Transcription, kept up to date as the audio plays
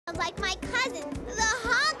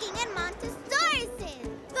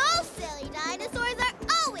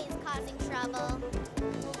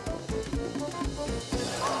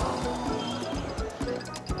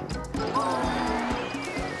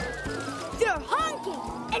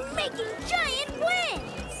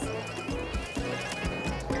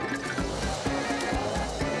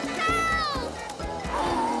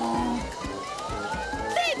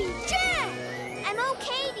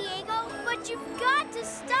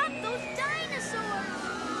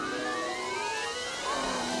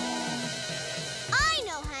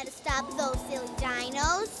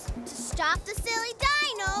Stop the silly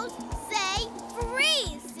dinos. Say,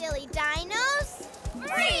 freeze, silly dinos.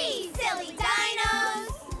 Freeze, silly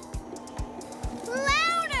dinos.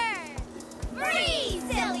 Louder. Freeze,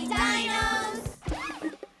 silly dinos.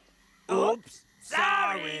 Oops,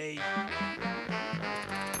 sorry.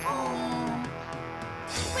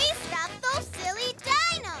 We stopped those silly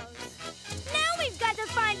dinos. Now we've got to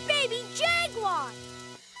find Baby Jaguar.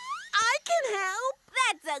 I can help.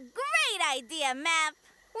 That's a great idea, Map.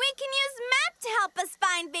 We can use Map to help us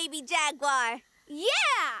find Baby Jaguar.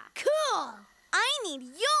 Yeah! Cool! I need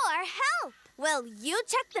your help. Will you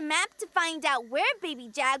check the map to find out where Baby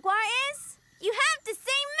Jaguar is? You have to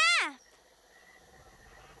say Map.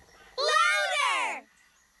 Louder!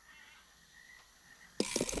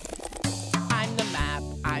 I'm the map.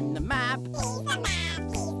 I'm the map.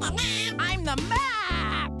 I'm the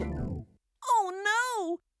map. Oh,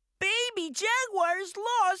 no. Baby Jaguar's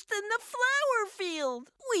lost in the flower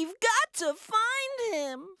field. We've got to find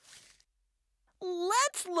him.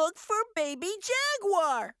 Let's look for Baby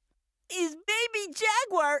Jaguar. Is Baby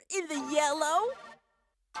Jaguar in the yellow,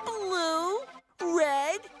 blue,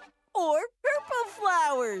 red, or purple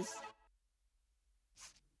flowers?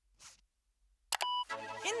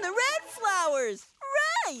 In the red flowers,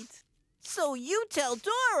 right. So you tell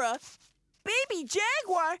Dora, Baby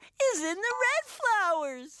Jaguar is in the red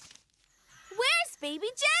flowers. Where's Baby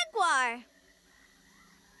Jaguar?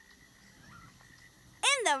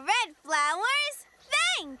 In the red flowers?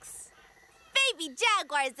 Thanks! Baby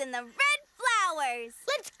Jaguar's in the red flowers.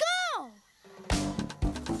 Let's go!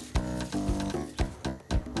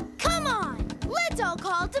 Come on! Let's all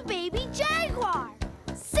call to Baby Jaguar.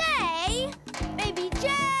 Say, Baby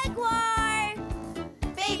Jaguar!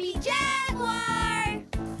 Baby Jaguar!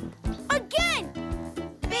 Again!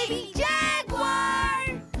 Baby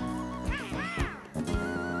Jaguar!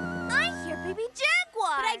 I hear Baby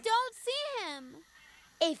Jaguar. But I don't see him.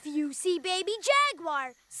 If you see Baby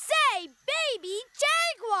Jaguar, say Baby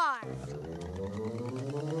Jaguar!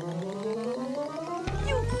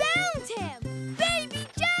 You found him! Baby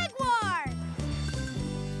Jaguar!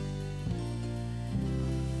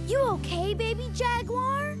 You okay, Baby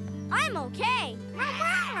Jaguar? I'm okay.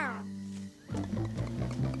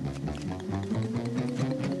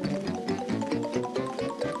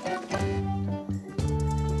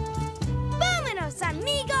 Vámonos,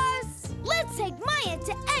 amigos! Let's take Maya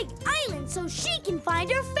to Egg Island so she can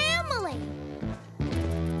find her